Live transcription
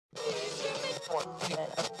To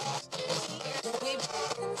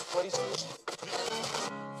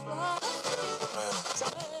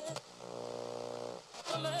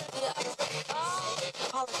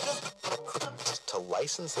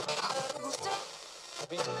license it.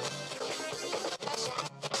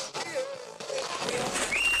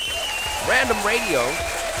 Random radio,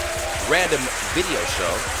 random video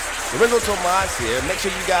show. Larenzo Tomaz here. Make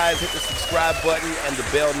sure you guys hit the subscribe button and the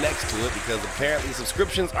bell next to it because apparently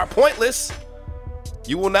subscriptions are pointless.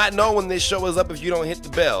 You will not know when this show is up if you don't hit the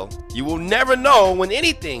bell. You will never know when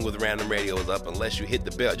anything with random radio is up unless you hit the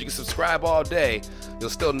bell. You can subscribe all day. You'll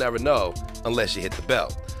still never know unless you hit the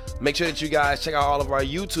bell. Make sure that you guys check out all of our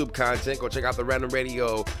YouTube content. Go check out the Random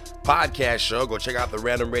Radio podcast show. Go check out the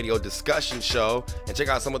Random Radio discussion show. And check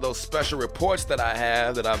out some of those special reports that I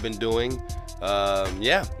have that I've been doing.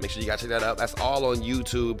 Yeah, make sure you guys check that out. That's all on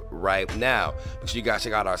YouTube right now. Make sure you guys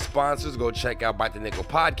check out our sponsors. Go check out Bitte, Niccle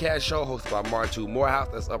podcast show hosted by Martu Morehouse.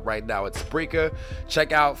 That's up right now at Spreaker.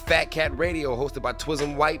 Check out FILTHCAT Radio hosted by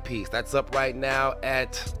Twizm Whyte. That's up right now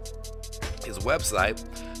at his website.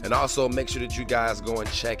 And also make sure that you guys go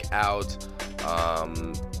and check out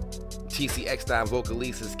TC Eckstein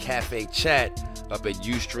Vocalese's Cafe Chat up at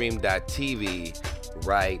ustream.tv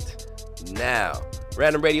right now.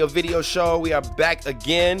 Random Radio video show. We are back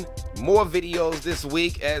again. More videos this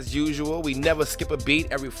week as usual. We never skip a beat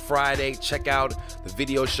every Friday. Check out the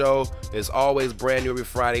video show. It's always brand new every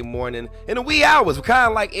Friday morning in the wee hours. We're kind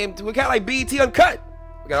of like BET Uncut.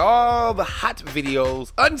 We got all the hot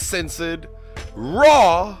videos, uncensored,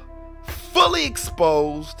 raw, fully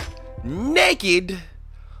exposed, naked,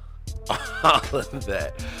 all of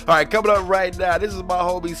that. All right, coming up right now, this is my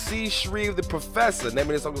homie C. Shreve the Professor. The name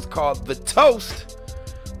of this song is called The Toast.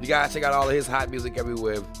 You guys check out all of his hot music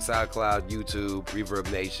everywhere. SoundCloud, YouTube,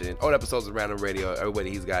 Reverb Nation, old episodes of Random Radio. Everybody,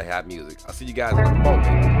 he's got hot music. I'll see you guys in a moment.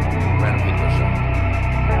 Random Video Show.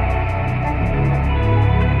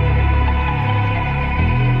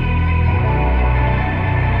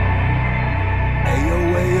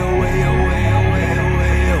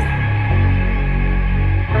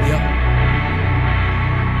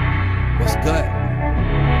 What's good?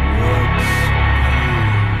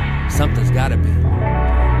 Something's gotta be. If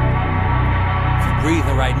you're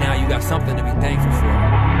breathing right now, you got something to be thankful for.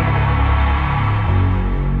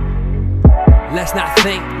 Let's not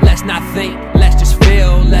think, let's just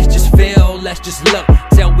feel, let's just feel, let's just look.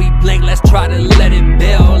 Till we blink, let's try to let it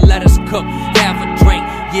build. Let us cook, have a drink,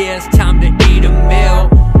 yeah, it's time to eat a meal.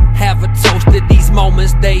 Have a toast to these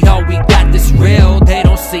moments, they all we got this real. They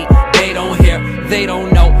don't see, they don't hear, they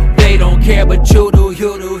don't know, they don't care, but you do,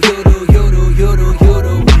 you do, you do, you do, you do, you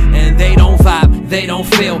do. And they don't vibe, they don't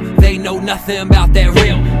feel, they know nothing about that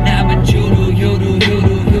real. Nah, but you do, you do, you do,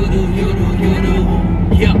 you do, you do, you do.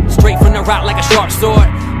 Yeah, straight from the rock like a sharp sword,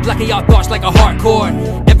 blocking y'all thoughts like a hardcore.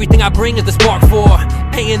 Everything I bring is the spark for,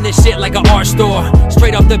 paying this shit like an art store.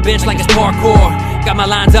 Straight off the bench like it's parkour. Got my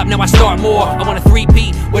lines up, now I start more. I want a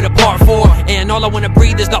 3-peat with a part 4, and all I want to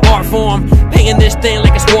breathe is the art form. Painting this thing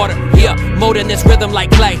like it's water, yeah, molding this rhythm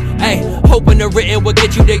like clay. Ayy, hoping the written will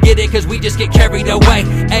get you to get it, cause we just get carried away.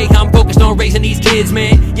 Ayy, I'm focused on raising these kids,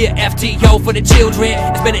 man. Yeah, FTO for the children.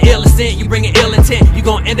 It's been an innocent, you bring an ill intent, you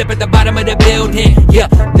gon' end up at the bottom of the building. Yeah,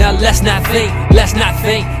 now let's not think, let's not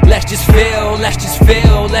think, let's just feel, let's just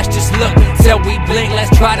feel, let's just look. Till we blink,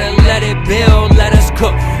 let's try to let it build. Let us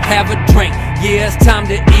cook, have a drink, yeah, it's time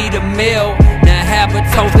to eat a meal. Now have a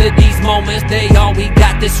toast to these moments, they all we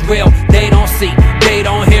got this real. They don't see, they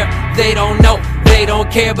don't hear, they don't know, they don't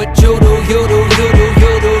care, but you do, you do, you do,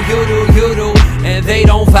 you do, you do, you do. And they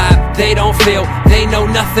don't vibe, they don't feel, they know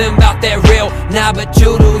nothing about that real. Nah, but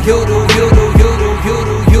you do, you do, you do, you do, you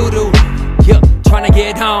do, you do. Yeah, tryna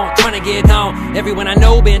get home, tryna get home. Everyone I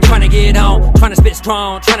know been tryna get home, tryna spit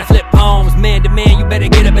strong, tryna flip poems. Man to man, you better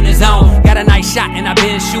get up in the zone. Got a nice shot and I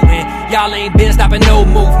been shooting. Y'all ain't been stopping no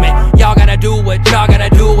movement. Y'all gotta do what y'all gotta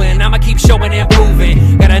do, and I'ma keep showing and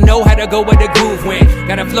proving. Gotta know how to go with the groove went.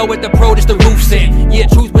 Gotta flow with the pro, this the roof set. Yeah,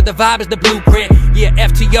 truth with the vibe is the blueprint. Yeah,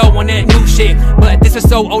 FTO on that new shit, but this is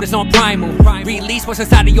so old, it's on primal. Release what's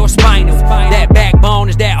inside of your spinal. That backbone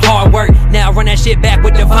is that hard work. Now run that shit back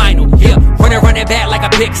with the vinyl. Yeah, run it back like a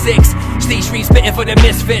pick 6. C-Street spitting for the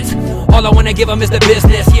misfits. All I wanna give them is the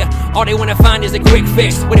business. Yeah, all they wanna find is a quick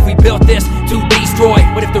fix. What if we built this to destroy?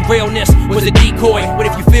 What if the realness was a decoy? What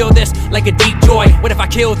if you feel this like a deep joy? What if I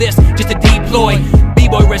kill this just to deploy?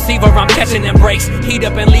 B-boy receiver, I'm catching them breaks. Heat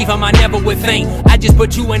up and leave them, I never would faint. I just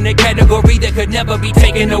put you in the category that could never be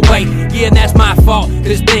taken away. Yeah, and that's my fault,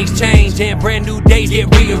 cause things change and brand new days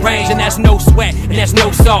get rearranged. And that's no sweat, and that's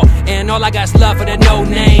no salt, and all I got's love for the no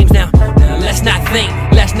names. Now let's not think,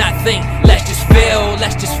 let's just feel,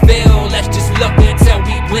 let's just feel, let's just look until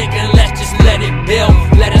we blink, and let's just let it build.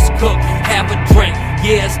 Let us cook, have a drink,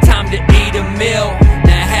 yeah, it's time to eat a meal.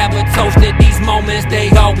 Now have a toast to these moments, they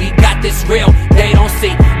all we got this real. They don't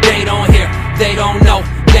see, they don't hear, they don't know,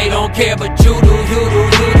 they don't care, but you do, you do,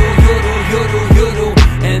 you do, you do, you do, you do.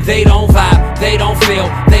 And they don't vibe, they don't feel,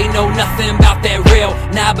 they know nothing about that real.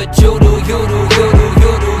 Nah, but you do, you do, you do,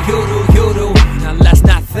 you do, you do, you do. Now let's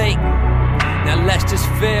not think, now let's just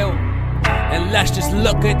feel. And let's just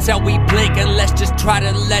look until we blink, and let's just try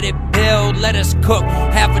to let it build. Let us cook,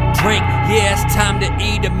 have a drink, yeah, it's time to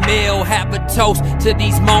eat a meal. Have a toast to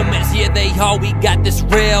these moments, yeah, they all we got this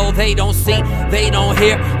real. They don't see, they don't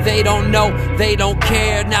hear, they don't know, they don't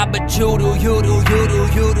care. Nah, but you do, you do, you do,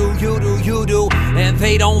 you do, you do, you do. And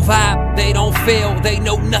they don't vibe, they don't feel, they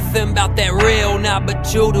know nothing about that real. Nah,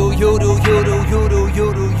 but you do, you do, you do, you do,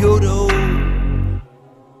 you do, you do.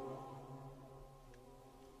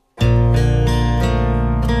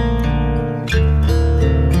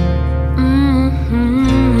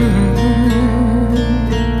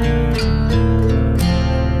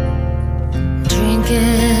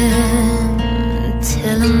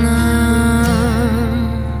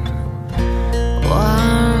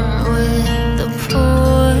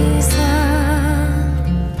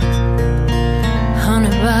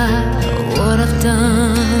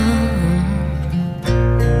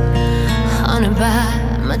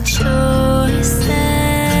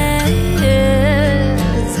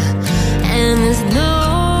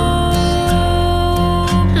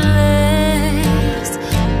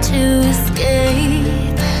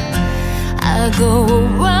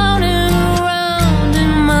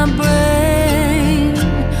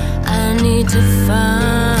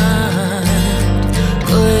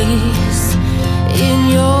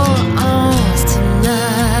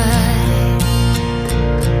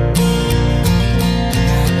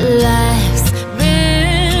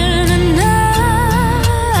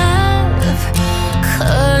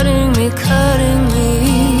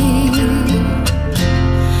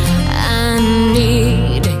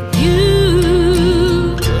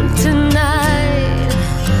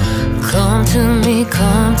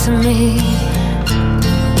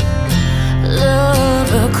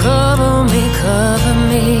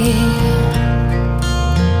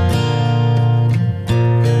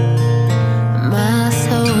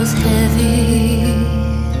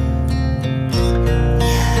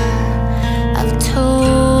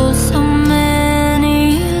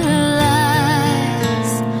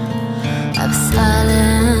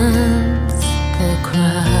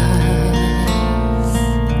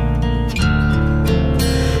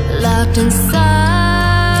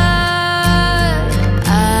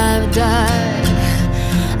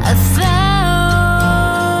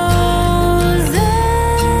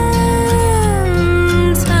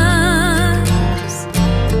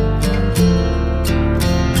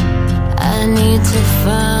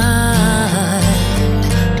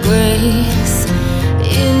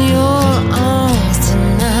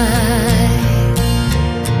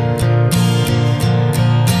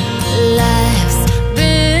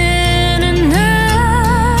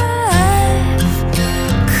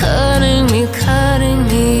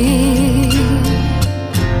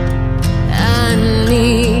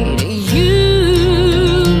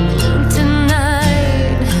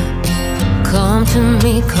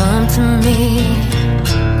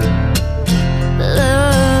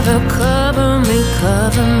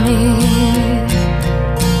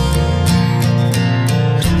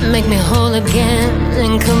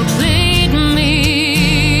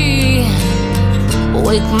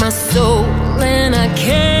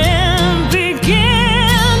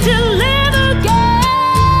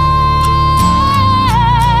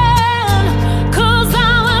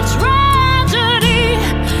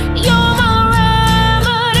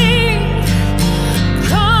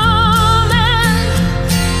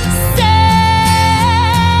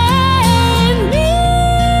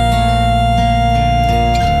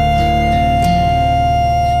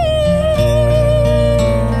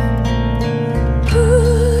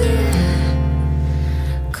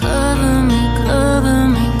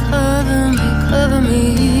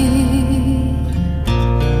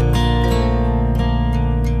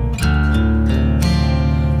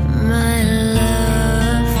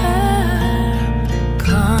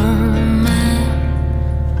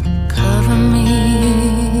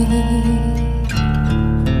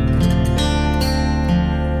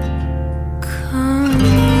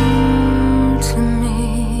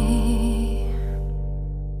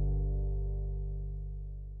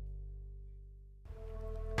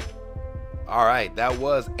 All right, that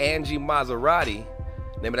was Angie Maserati.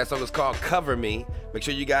 Name of that song is called Cover Me. Make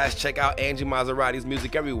sure you guys check out Angie Maserati's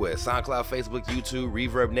music everywhere. SoundCloud, Facebook, YouTube,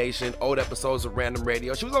 Reverb Nation, old episodes of Random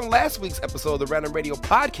Radio. She was on last week's episode of the Random Radio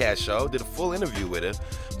podcast show. Did a full interview with her.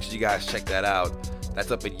 Make sure you guys check that out.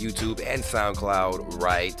 That's up at YouTube and SoundCloud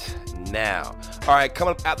right now. All right,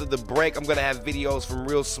 coming up after the break, I'm going to have videos from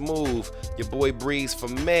Real Smoov, your boy Breeze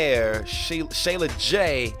from Mayor, Shayla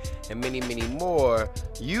J, and many, many more.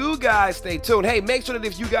 You guys stay tuned. Hey, make sure that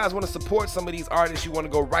if you guys want to support some of these artists, you want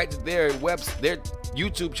to go right to their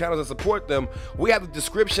YouTube channels and support them. We have the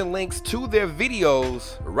description links to their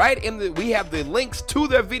videos right in the, we have the links to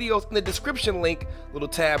their videos in the description link, little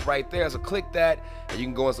tab right there. So click that and you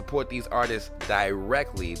can go and support these artists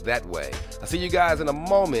directly that way. I'll see you guys in a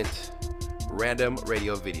moment. Random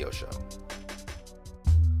Radio Video Show.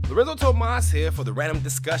 Larenzo Tomaz here for the Random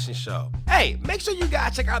Discussion Show. Hey, make sure you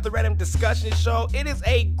guys check out the Random Discussion Show. It is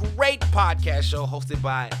a great podcast show hosted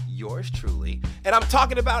by yours truly. And I'm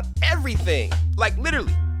talking about everything, like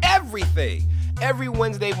literally everything. Every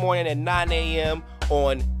Wednesday morning at 9 a.m.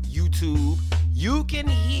 on YouTube, you can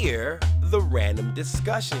hear the Random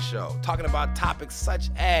Discussion Show, talking about topics such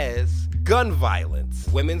as gun violence,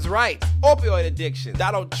 women's rights, opioid addiction,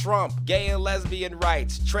 Donald Trump, gay and lesbian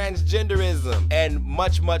rights, transgenderism, and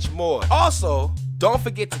much, much more. Also, don't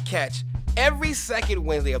forget to catch every second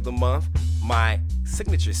Wednesday of the month my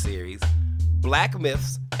signature series, Black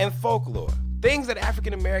Myths and Folklore. Things that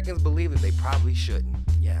African Americans believe that they probably shouldn't.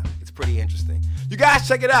 Yeah, it's pretty interesting. You guys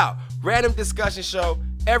check it out. Random Discussion Show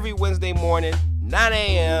every Wednesday morning, 9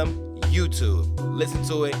 a.m. YouTube. Listen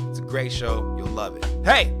to it. It's a great show. You'll love it.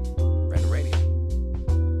 Hey, Random Radio.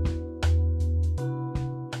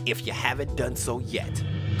 If you haven't done so yet,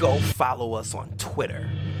 go follow us on Twitter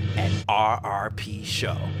at RRP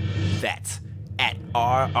Show. That's at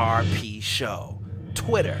RRP Show.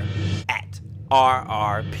 Twitter at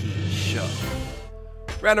RRP Show.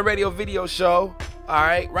 Random Radio Video Show. All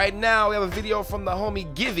right, right now we have a video from the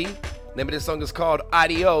homie Givvy. Name of this song is called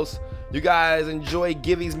Adios. You guys enjoy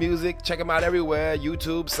Givvy's music. Check him out everywhere.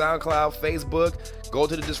 YouTube, SoundCloud, Facebook. Go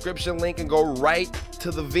to the description link and go right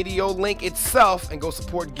to the video link itself and go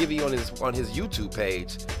support Givvy on his YouTube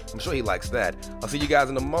page. I'm sure he likes that. I'll see you guys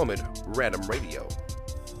in a moment. Random Radio.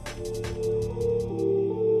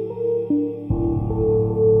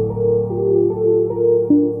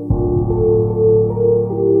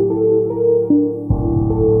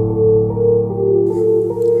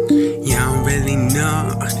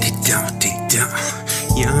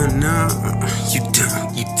 You don't know, you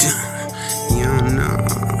don't, you don't. You don't know,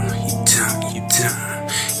 you don't, you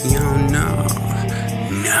don't. You don't know,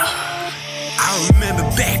 no. I remember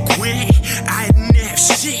back when I didn't have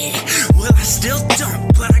shit. Well, I still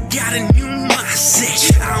don't, but I got a new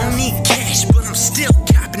mindset. I don't need cash, but I'm still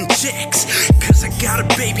copping checks. Cause I got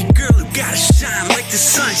a baby girl who gotta shine like the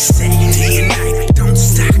sunset. Day and night, I don't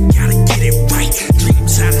stop, gotta get it right.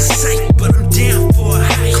 Dreams out of sight, but I'm down for a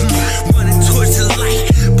hike. Come on, running towards the light,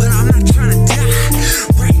 but I'm not trying to die.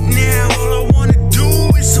 Right now, all I wanna do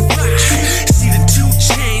is survive. See the 2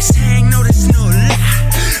 chains hang, no there's no lie.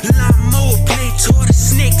 Lawnmower blade toward the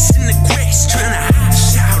snakes in the grass, trying to hide.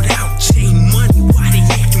 Shout out, chain money, why they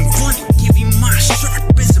acting funny? Give you my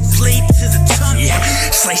sharp as a blade to the tongue. Yeah,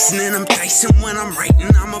 slicing and I'm dicing when I'm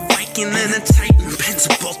writing. I'm a Viking and a Titan.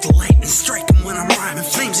 Pencil bolt the lightning, striking when I'm rhyming.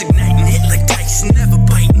 Flames igniting, hit like Dyson, never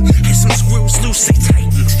biting. Had some screws loose, they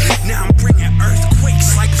tightened. Now I'm bringing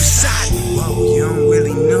earthquakes like Poseidon. Whoa, you don't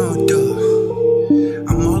really know, though.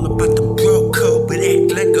 I'm all about the bro code, but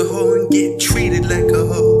act like a hoe and get treated like a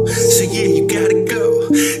hoe. So yeah, you gotta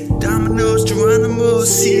go. Dominoes, Geronimo,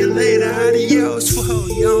 see you later, adios. Whoa,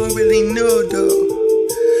 you don't really know, though.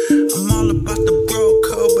 I'm all about the bro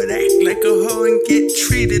code, but act like a hoe and get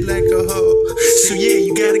treated like a hoe. So yeah,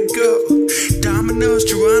 you gotta go. Dominoes,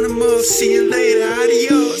 Geronimo, see you later,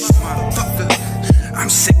 adios. Motherfucker, I'm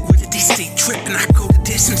sick with it, they stay tripping. I go the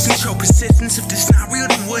distance and show persistence. If this not real,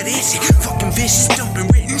 then what is it? Fucking vicious, dumping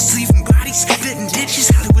written, leaving bodies, splitting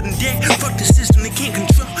ditches. Hollywood and dead, fuck the system, they can't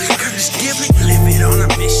control. Curtis Givvy, live it on a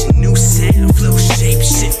mission, new sound, flow shape,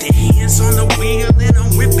 shit. The hands on the wheel, and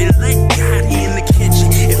I'm whipping like God in the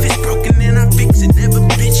kitchen. If it's broken, then I fix it, never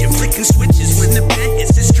bitching. Flicking switches when the pen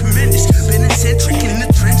hits, it's tremendous. Been eccentric in the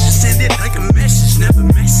trenches, send it like a message, never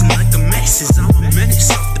messing like the masses. I'm a menace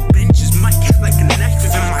off the benches, mic like a knife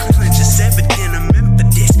in my clenches. Evident, I'm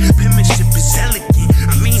Methodist. Penmanship is elegant.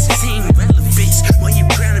 I mean, team relevance. While you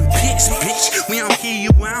drowning pigs, bitch. We don't hear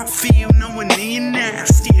you, I don't feel you. No one near you now.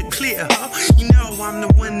 Steer clear, huh? You know I'm the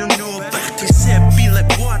one who knows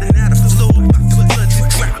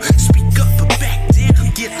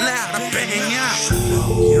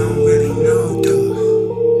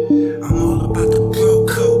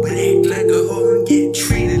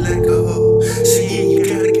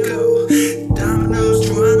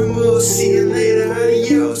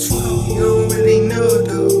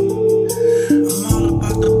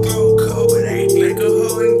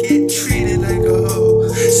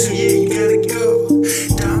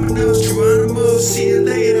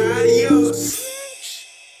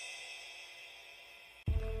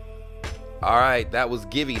right, that was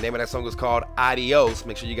Givvy. Name of that song was called Adios.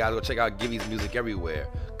 Make sure you guys go check out Givvy's music everywhere.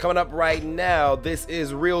 Coming up right now, this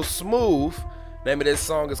is Real Smoov. Name of this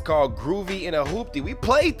song is called Groovy in a Hooptie. We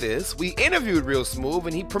played this, we interviewed Real Smoov,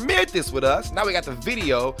 and he premiered this with us. Now we got the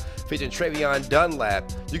video featuring Traiveon Dunlap.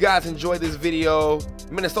 You guys enjoy this video.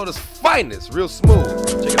 Minnesota's finest, Real Smoov.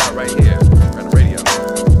 Check it out right here on the radio.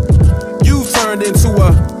 You've turned into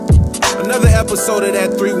another episode of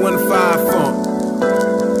that 315 Funk.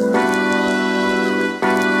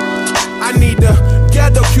 I need the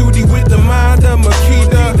ghetto cutie with the mind of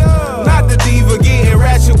Mykele. Not the diva getting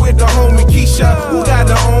ratchet with the homie Keisha, who got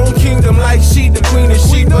her own kingdom like she the queen of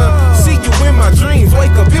Sheba. See you in my dreams,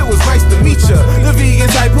 wake up, it was nice to meet ya. The vegan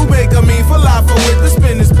type who make a mean falafel with the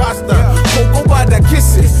spinach pasta. Cocoa butter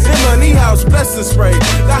kisses, in money house blessing spray.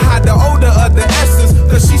 I hide the odor of the essence,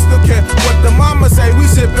 cause she still care what the mama say. We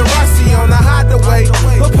sippin' Rossi on the hideaway.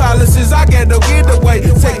 Her palaces, I get a getaway.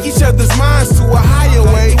 Take each other's minds to a higher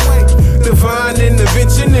way. Divine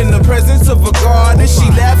intervention in the presence of a goddess. She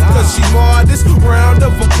laughed cause she modest. Round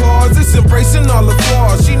of applause, it's embracing all the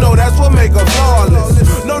flaws. She know that's what make her flawless.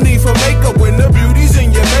 No need for makeup when the beauty's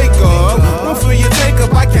in your makeup. One for your take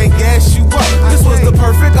up, I can't gas you up. This was the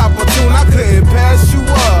perfect opportunity, I couldn't pass you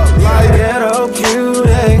up. Like ghetto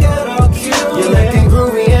cutie, you're looking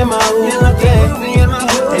groovy in my hooptie,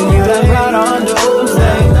 and you done right on those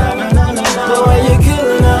things. The way you're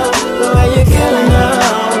killing up, the way you're killing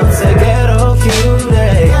up. Say ghetto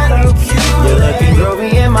cutie, you're looking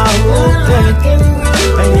groovy in my hooptie,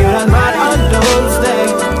 and you done right on those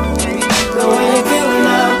things. The way you're killing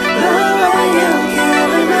up, the way you're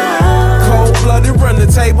killing up. Cold-blooded, run the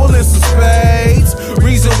table in some spades.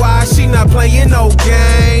 Reason why she not playing no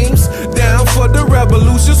games. Down for the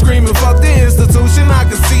revolution, screaming fuck the institution. I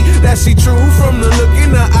can see that she true from the look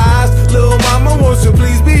in her eyes. Little mama, won't you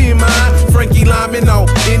please be mine? Frankie Lyman on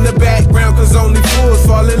in the background, cause only fools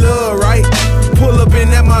fall in love, right? Pull up in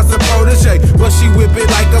that monster protege, but she whip it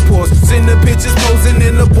like a Porsche. Send the pictures posing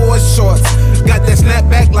in the boys' shorts. Got that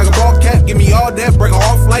snapback like a ball cap, give me all that, break her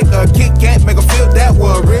off like a Kit Kat, make her feel that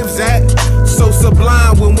where her ribs at. So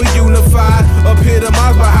sublime when we unify,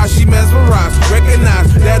 epitomized by how she mesmerized. Recognize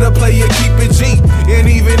that a player keep it G, and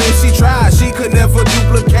even if she tried, she could never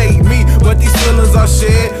duplicate me. But these feelings are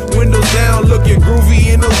shared, windows down, looking groovy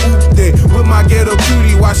in the hooptie. With my ghetto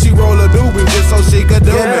cutie while she roll a doobie just so she could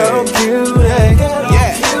do ghetto it. Cutie,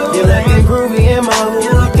 yeah, you're looking groovy in my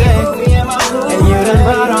hooptie, and you done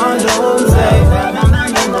right on those days.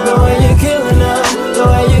 The way you're killing up, the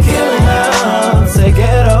way you're killing up. Say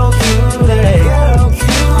ghetto cutie,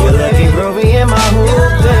 you're looking groovy in my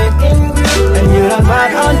hooptie, and you done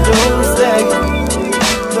right on those days.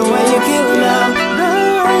 The way you're killing up, the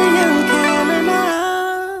way you're killing up.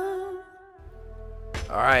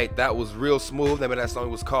 Alright, that was Real Smoov. The name of that song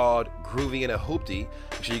was called Groovy in a Hooptie.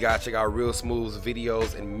 Make sure you guys check out Real Smoov's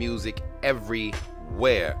videos and music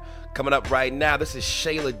everywhere. Coming up right now, this is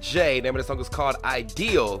Shayla J. The name of the song is called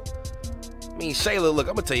Ideal. I mean, Shayla, look,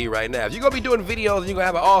 I'm gonna tell you right now, if you're gonna be doing videos and you're gonna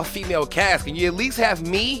have an all-female cast, can you at least have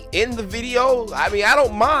me in the video? I mean, I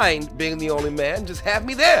don't mind being the only man, just have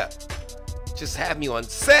me there. Just have me on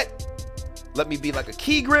set, let me be like a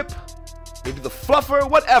key grip, maybe the fluffer,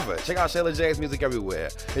 whatever. Check out Shayla J's music everywhere.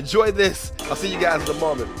 Enjoy this. I'll see you guys in a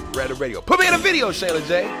moment. Random Radio. Put me in a video, Shayla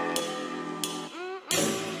J.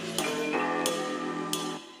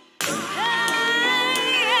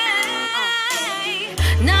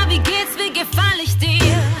 Na, wie geht's, wie gefall ich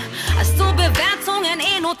dir? Hast du Bewertungen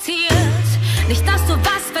notiert? Nicht, dass du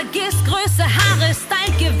was vergisst, Größe, Haare,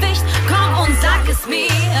 Style, Gewicht, komm und sag es mir.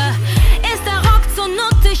 Ist der Rock zu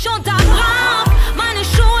nuttig oder brav? Meine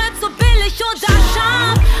Schuhe zu billig oder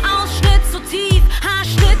scharf? Ausschnitt zu tief,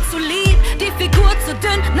 Haarschnitt zu lieb, die Figur zu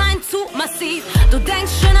dünn, nein, zu massiv. Du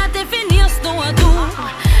denkst, schöner definierst nur du,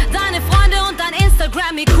 deine Freunde und dein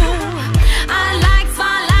Instagram-IQ. Ein Like, 2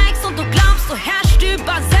 Likes und du glaubst, du herrschst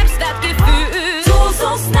über Selbstwertgefühl. Du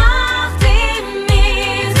suchst nach dem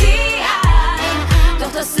Ideal,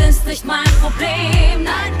 doch das ist nicht mein Problem.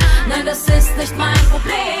 Nein, nein, das ist nicht mein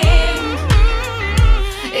Problem.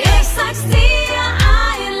 Ich sag's dir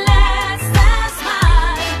ein letztes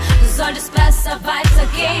Mal, du solltest besser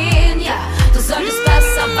weitergehen. Ja, du solltest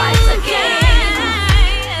besser weitergehen.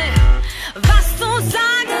 Was du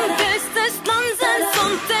sagen willst, ist Nonsens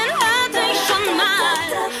und den hörte ich schon mal.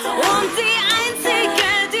 Und die einzige,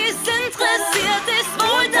 die's interessiert, ist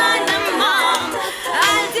wohl deine Mom.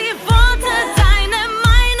 All die Worte, deine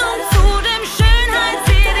Meinung zu dem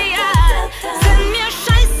Schönheitsideal sind mir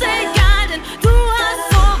scheißegal, denn du hast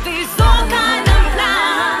sowieso keinen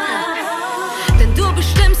Plan. Denn du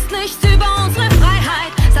bestimmst nicht über unsere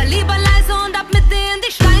Freiheit. Sei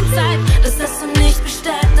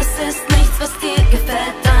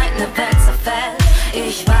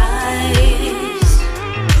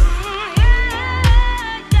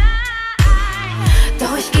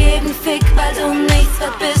Fick, weil du nichts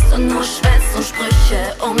wert bist und nur schwätzt und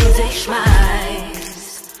Sprüche um dich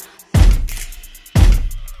schmeißt.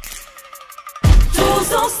 Du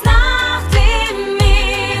suchst nach dem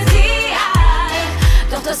Ideal,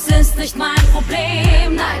 doch das ist nicht mein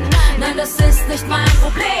Problem. Nein, nein, das ist nicht mein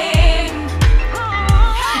Problem.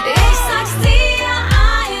 Ich sag's dir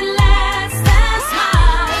ein letztes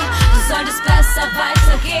Mal, du solltest besser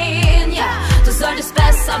weitergehen, ja, du solltest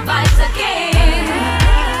besser weitergehen.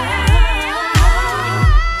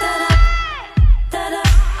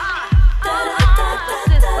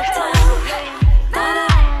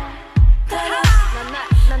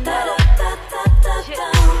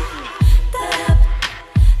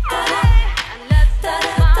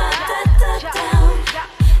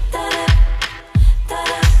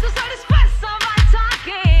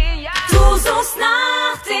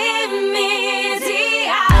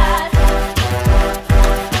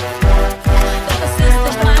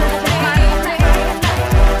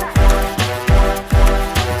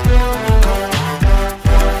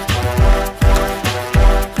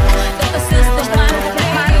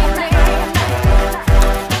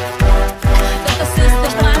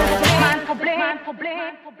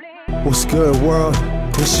 What's good, world?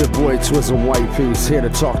 It's your boy Twizm White Piece here to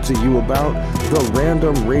talk to you about the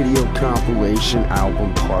Random Radio Compilation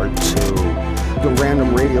Album Part 2. The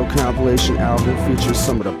Random Radio Compilation Album features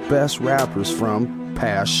some of the best rappers from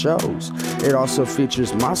past shows. It also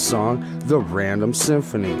features my song, The Random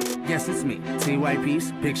Symphony. Yes, it's me, T White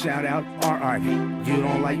Piece, big shout out, RRP. You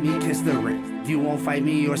don't like me, kiss the ring. You won't fight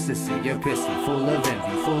me or sissy, you're pissy, full of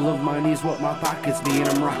envy, full of money's what my pockets be, and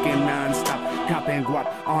I'm rocking non-stop, copping guap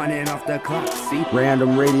on and off the clock, see?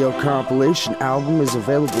 Random Radio Compilation Album is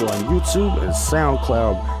available on YouTube and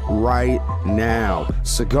SoundCloud right now.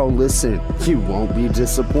 So go listen, you won't be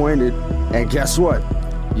disappointed. And guess what?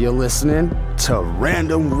 You're listening to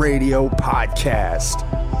Random Radio Podcast.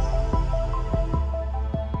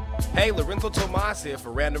 Hey, Larenzo Tomaz here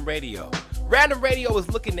for Random Radio. Random Radio is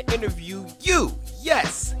looking to interview you.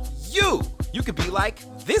 Yes, you. You could be like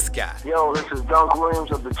this guy. Yo, this is Dunk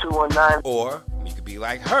Williams of the 219. Or you could be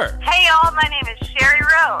like her. Hey y'all, my name is Sherry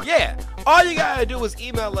Rose. Yeah, all you gotta do is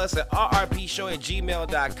email us at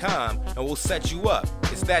rrpshow@gmail.com and we'll set you up.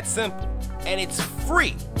 It's that simple. And it's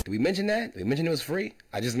free. Did we mention that? Did we mention it was free?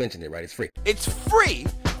 I just mentioned it, right? It's free. It's free.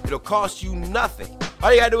 It'll cost you nothing.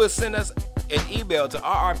 All you gotta do is send us an email to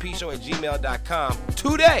rrpshow@gmail.com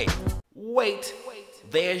today. Wait,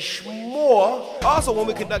 there's more. Also, when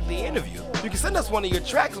we conduct the interview, you can send us one of your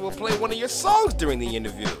tracks and we'll play one of your songs during the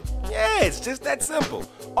interview. Yeah, it's just that simple.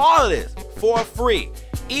 All of this for free.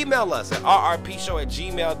 Email us at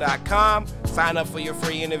rrpshow@gmail.com. Sign up for your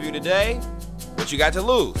free interview today. What you got to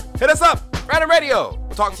lose? Hit us up. Random Radio.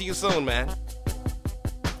 We'll talk to you soon, man.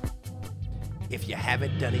 If you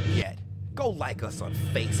haven't done it yet, go like us on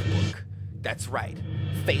Facebook. That's right.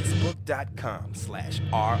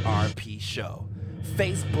 Facebook.com/RRP Show.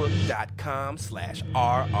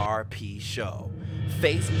 Facebook.com/RRP Show.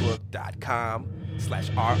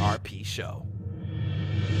 Facebook.com/RRP Show.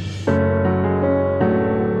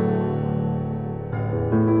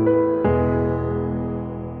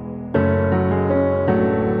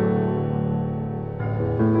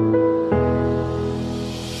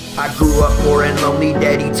 I grew up poor and lonely,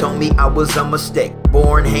 daddy told me I was a mistake.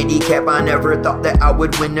 Born handicapped, I never thought that I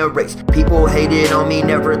would win a race. People hated on me,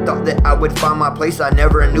 never thought that I would find my place. I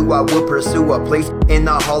never knew I would pursue a place in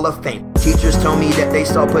the Hall of Fame. Teachers told me that they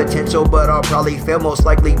saw potential, but I'll probably fail. Most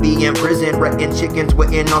likely be in prison, wrecking chickens,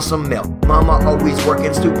 waiting on some milk. Mama always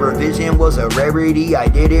working, supervision was a rarity. I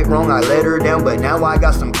did it wrong, I let her down, but now I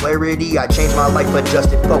got some clarity. I changed my life,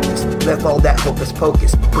 adjusted focus, left all that hocus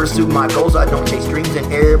pocus. Pursue my goals, I don't chase dreams, and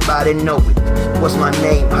everybody know it. What's my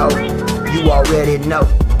name, ho? You already know.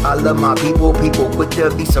 I love my people, people quick to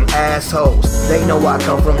be some assholes. They know I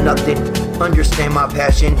come from nothing, understand my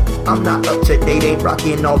passion. I'm not up to date, ain't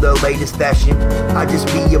rocking all the latest fashion. I just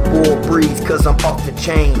be a bull breeze, cause I'm off the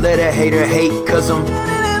chain. Let a hater hate, cause I'm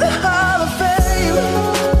in the Hall of Fame.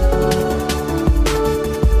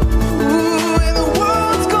 Ooh, and the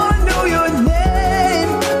world's gonna know your name.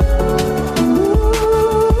 Ooh,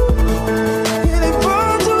 and it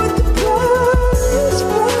burns with the brightest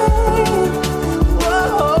flame.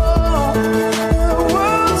 Whoa, and the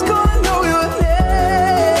world's gonna know your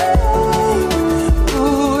name.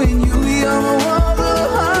 Ooh, and you be on the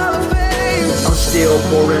Hall of Fame. I'm still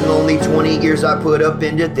pouring on only 20 years I put up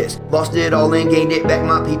into this. Lost it all and gained it back.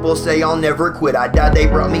 My people say I'll never quit. I died, they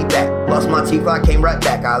brought me back. Lost my teeth, I came right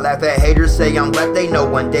back. I laugh at haters, say I'm glad they know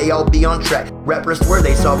one day I'll be on track. Rappers swear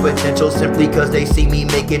they saw potential simply cause they see me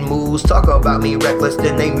making moves. Talk about me reckless,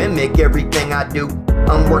 then they mimic everything I do.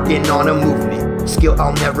 I'm working on a movement, skill,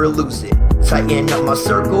 I'll never lose it. Tighten up my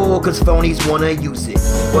circle, cause phonies wanna use it.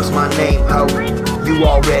 What's my name, ho? You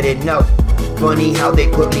already know. Funny how they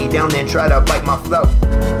put me down and try to bite my flow.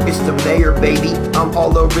 It's the mayor, baby, I'm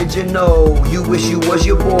all original. You wish you was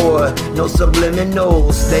your boy, no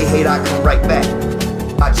subliminals. They hate, I come right back.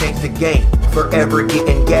 I changed the game, forever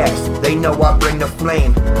getting gas. They know I bring the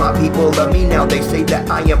flame. My people love me now, they say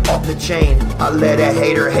that I am off the chain. I let a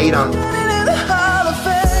hater hate on me.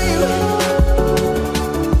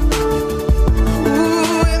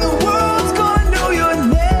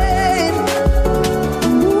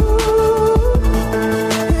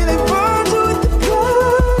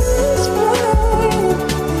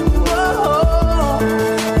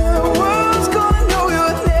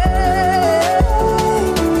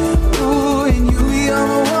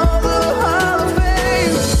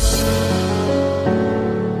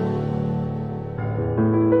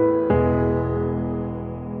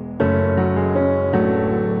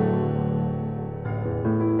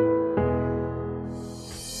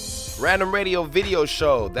 Random Radio video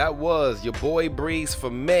show. That was your boy Breeze for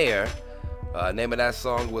Mayor. Name of that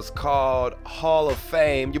song was called Hall of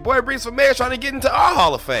Fame. Your boy Breeze for Mayor trying to get into our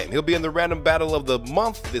Hall of Fame. He'll be in the random battle of the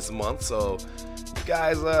month this month. So you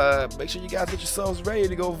guys, make sure you guys get yourselves ready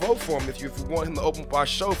to go vote for him if you want him to open up our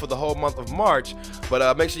show for the whole month of March.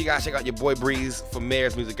 But make sure you guys check out your boy Breeze for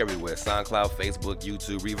Mayor's music everywhere. SoundCloud, Facebook,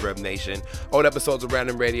 YouTube, Reverb Nation. Old episodes of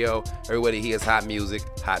Random Radio. Everybody here is hot music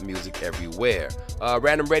everywhere.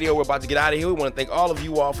 Random Radio, we're about to get out of here. We want to thank all of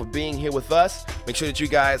you all for being here with us. Make sure that you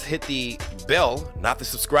guys hit the bell, not the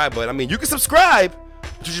subscribe button. I mean, you can subscribe,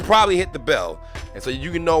 but you should probably hit the bell. And so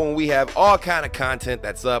you can know when we have all kind of content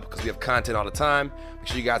that's up, because we have content all the time. Make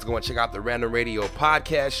sure you guys go and check out the Random Radio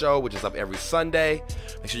podcast show, which is up every Sunday.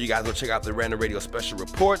 Make sure you guys go check out the Random Radio special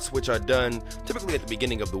reports, which are done typically at the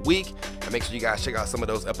beginning of the week. And make sure you guys check out some of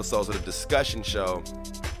those episodes of the discussion show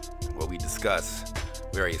where we discuss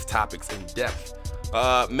various topics in depth.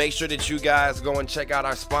 Make sure that you guys go and check out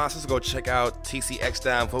our sponsors. Go check out TC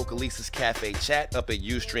Eckstein Vocalese's Cafe Chat up at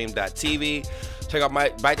Ustream.tv. Check out my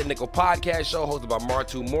Bitte, Niccle podcast show hosted by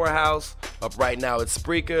Martu Morehouse up right now at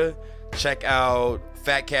Spreaker. Check out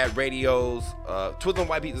FILTHCAT Radio's Twizm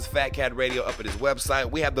Whyte Pieces FILTHCAT Radio up at his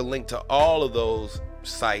website. We have the link to all of those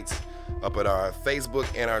sites up at our Facebook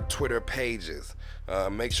and our Twitter pages.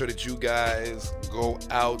 Make sure that you guys go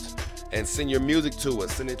out and send your music to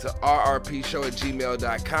us. Send it to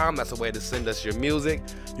rrpshow@gmail.com. That's a way to send us your music.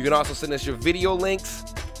 You can also send us your video links,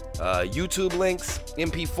 YouTube links,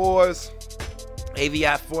 MP4s,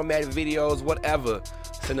 AVI formatted videos, whatever.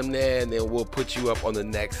 Send them there, and then we'll put you up on the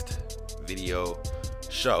next video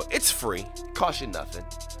show. It's free. It costs you nothing.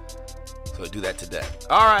 So do that today.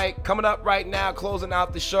 All right, coming up right now, closing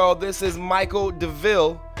out the show, this is Mykele,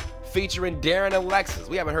 Deville, featuring Daryn and Alexus.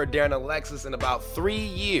 We haven't heard Daryn and Alexus in about 3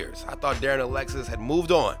 years. I thought Daryn and Alexus had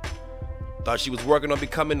moved on. Thought she was working on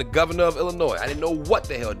becoming the governor of Illinois. I didn't know what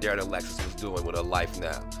the hell Daryn and Alexus was doing with her life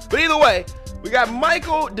now. But either way, we got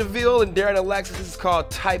Mykele, Deville, and Daryn and Alexus. This is called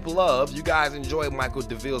Type Love. You guys enjoy Mykele,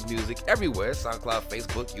 Deville's music everywhere. SoundCloud,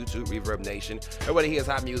 Facebook, YouTube, Reverb Nation. Everybody here is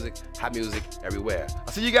hot music everywhere.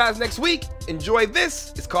 I'll see you guys next week. Enjoy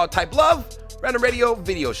this. It's called Type Love, Random Radio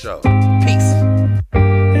video show. Peace.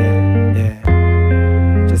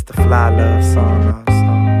 Just a fly love song,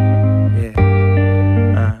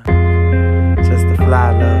 just a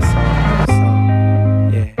fly love song,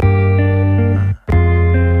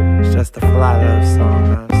 it's just a fly love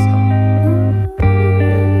song,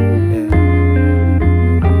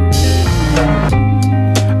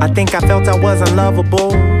 I think I felt I wasn't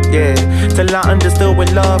lovable, till I understood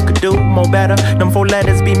what love could do more better. Them 4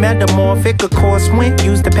 letters be metamorphic, of course, when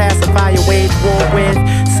used to pacify a wage war with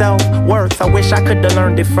self-worth. I wish I could've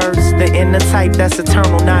learned it first. The inner type that's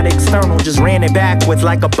eternal, not external. Just ran it backwards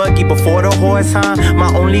like a buggy before the horse, huh?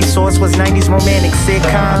 My only source was 90s romantic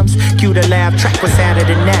sitcoms. Cue the laugh track was sadder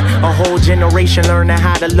than that. A whole generation learning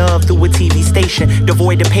how to love through a TV station.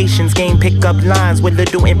 Devoid of patience, game pick up lines with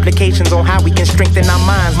little implications on how we can strengthen our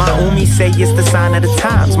minds. My Umi say it's the sign of the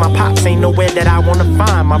times. My pops ain't nowhere that I wanna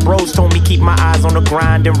find. My bros told me keep my eyes on the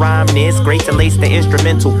grind and rhyme. And it's great to lace the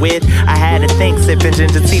instrumental with. I had to think sipping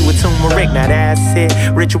ginger tea with turmeric. Now that's it.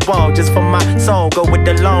 Ritual just for my soul. Go with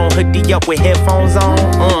the long hoodie up with headphones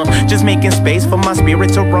on. Just making space for my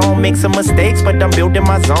spirit to roam. Make some mistakes, but I'm building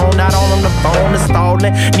my zone. Not all on the phone,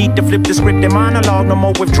 installing. Need to flip the script and monologue, no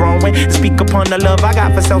more withdrawing. Speak upon the love I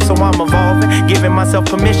got for self, so I'm evolving. Giving myself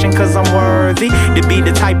permission, cause I'm worthy to be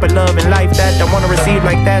the type of love in life that I wanna receive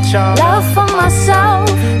like that, y'all. Love for myself,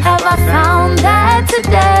 have I found that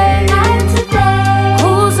today?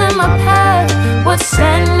 Who's in my path? What's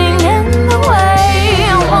standing in the way?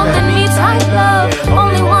 I want the me-type love.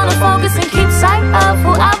 Only wanna focus and keep sight of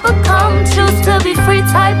who I become. Choose to be free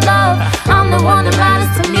type love. I'm the one that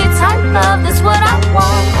matters to me type love. That's what I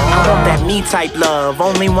want. I want that me type love.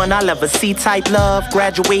 Only one I'll ever see type love.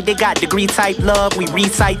 Graduated, got degree type love. We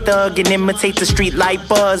recite thug and imitate the street light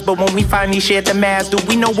buzz. But when we finally shared the mass, do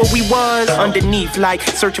we know what we was? Underneath, like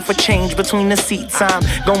searching for change between the seats. I'm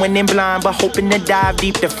going in blind, but hoping to dive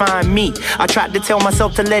deep to find me. I tried to tell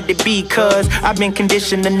myself to let it be, cause I've been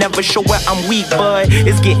conditioned to never show where I'm weak. But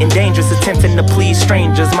it's getting dangerous, attempting to please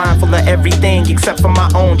strangers. Mindful of everything except for my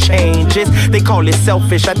own changes. They call it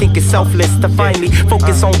selfish, I think it's selfless to finally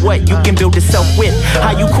focus on what you can build yourself with.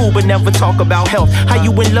 How you cool but never talk about health. How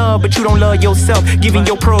you in love but you don't love yourself. Giving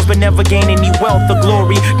your pearls but never gain any wealth or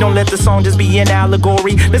glory. Don't let the song just be an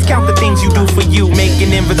allegory. Let's count the things you do for you, make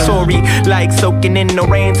an inventory. Like soaking in the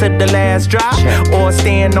rain to the last drop, or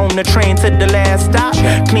staying on the train to the last stop.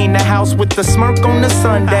 Clean the house with a smirk on the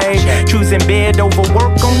Sunday. Choosing bed over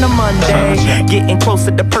work on the Monday. Getting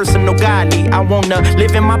closer to personal godly. I wanna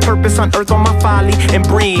live in my purpose on earth on my folly. And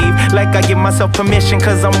breathe like I give myself permission,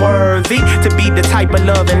 cause I'm worthy to be the type of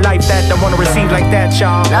love in life that I wanna receive like that,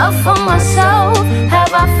 y'all. Love for myself,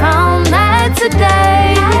 have I found that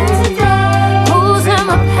today? Who's in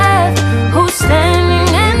my path? Who's standing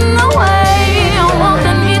in the way? I want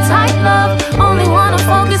the me type love. Only wanna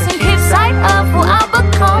focus and keep sight of who I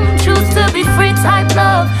become. Choose to be free type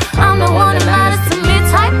love. I'm the one that matters to me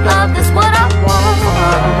type love. That's what I want.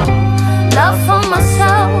 Love for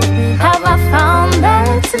myself, have I found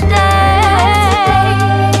that today?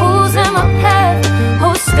 Who's in my path?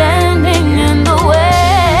 Who's standing in the way?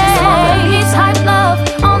 Me type love.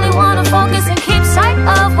 Only wanna focus and keep sight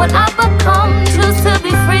of what I become. Choose to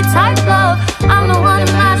be free type love. I'm the one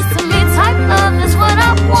that matters to me type love. That's what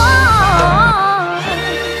I want.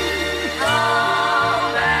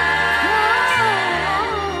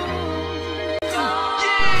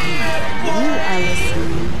 You are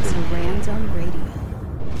listening to